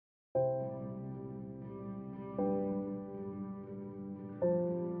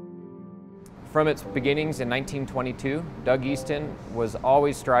From its beginnings in 1922, Doug Easton was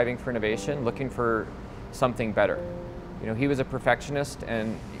always striving for innovation, looking for something better. He was a perfectionist,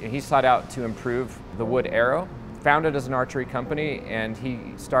 and he sought out to improve the wood arrow. Founded as an archery company, and he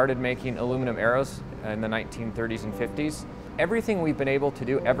started making aluminum arrows in the 1930s and 50s. Everything we've been able to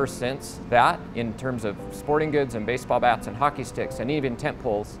do ever since that, in terms of sporting goods and baseball bats and hockey sticks and even tent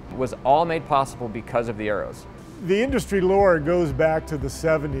poles, was all made possible because of the arrows. The industry lore goes back to the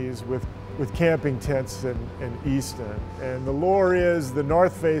 70s with camping tents in Easton. And the lore is the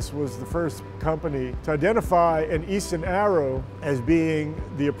North Face was the first company to identify an Easton arrow as being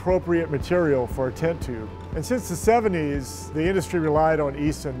the appropriate material for a tent tube. And since the 70s, the industry relied on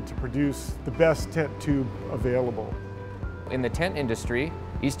Easton to produce the best tent tube available. In the tent industry,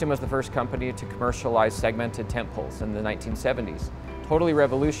 Easton was the first company to commercialize segmented tent poles in the 1970s. Totally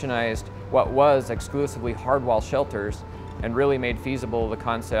revolutionized what was exclusively hard-wall shelters and really made feasible the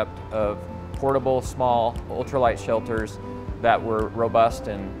concept of portable, small, ultralight shelters that were robust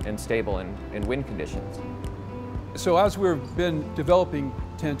and stable in wind conditions. So as we've been developing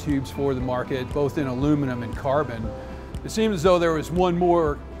tent tubes for the market, both in aluminum and carbon, it seemed as though there was one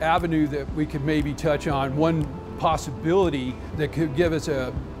more avenue that we could maybe touch on, one possibility that could give us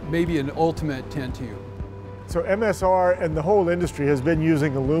maybe an ultimate tent tube. So MSR and the whole industry has been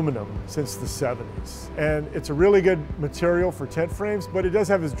using aluminum since the 70s. And it's a really good material for tent frames, but it does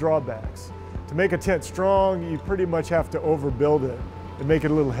have its drawbacks. To make a tent strong, you pretty much have to overbuild it and make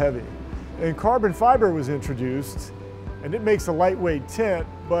it a little heavy. And carbon fiber was introduced, and it makes a lightweight tent,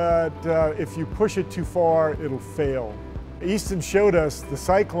 but if you push it too far, it'll fail. Easton showed us the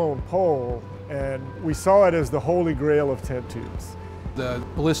cyclone pole, and we saw it as the holy grail of tent tubes. The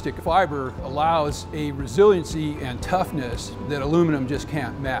ballistic fiber allows a resiliency and toughness that aluminum just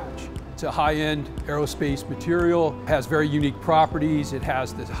can't match. It's a high-end aerospace material, has very unique properties. It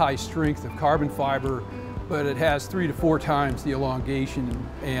has the high strength of carbon fiber, but it has 3 to 4 times the elongation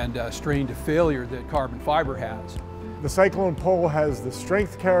and strain to failure that carbon fiber has. The cyclone pole has the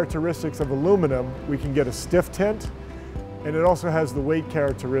strength characteristics of aluminum. We can get a stiff tent, and it also has the weight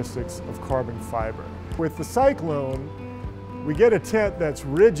characteristics of carbon fiber. With the cyclone, we get a tent that's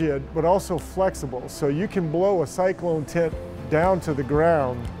rigid but also flexible, so you can blow a cyclone tent down to the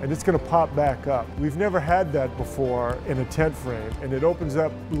ground and it's going to pop back up. We've never had that before in a tent frame, and it opens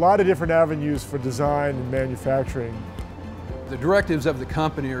up a lot of different avenues for design and manufacturing. The directives of the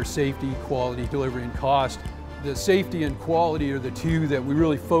company are safety, quality, delivery, and cost. The safety and quality are the two that we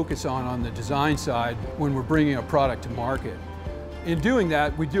really focus on the design side when we're bringing a product to market. In doing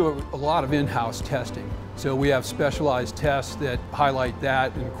that, we do a lot of in-house testing. So we have specialized tests that highlight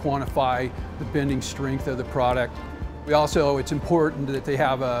that and quantify the bending strength of the product. It's important that they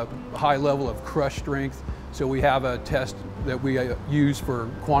have a high level of crush strength. So we have a test that we use for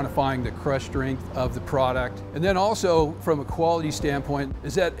quantifying the crush strength of the product. And then also from a quality standpoint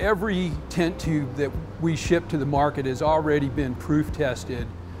is that every tent tube that we ship to the market has already been proof tested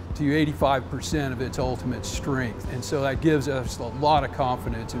to 85% of its ultimate strength. And so that gives us a lot of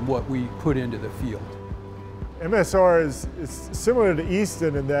confidence in what we put into the field. MSR is similar to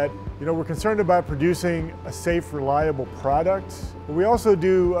Easton in that we're concerned about producing a safe, reliable product. But we also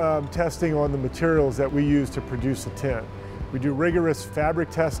do testing on the materials that we use to produce a tent. We do rigorous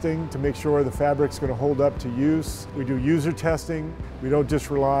fabric testing to make sure the fabric's going to hold up to use. We do user testing. We don't just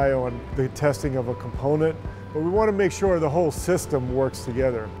rely on the testing of a component, but we want to make sure the whole system works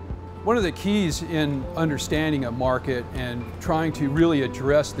together. One of the keys in understanding a market and trying to really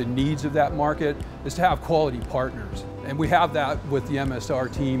address the needs of that market is to have quality partners. And we have that with the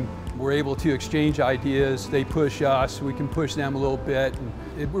MSR team. We're able to exchange ideas, they push us, we can push them a little bit, and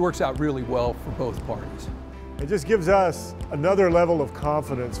it works out really well for both parties. It just gives us another level of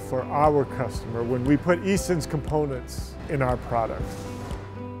confidence for our customer when we put Easton's components in our product.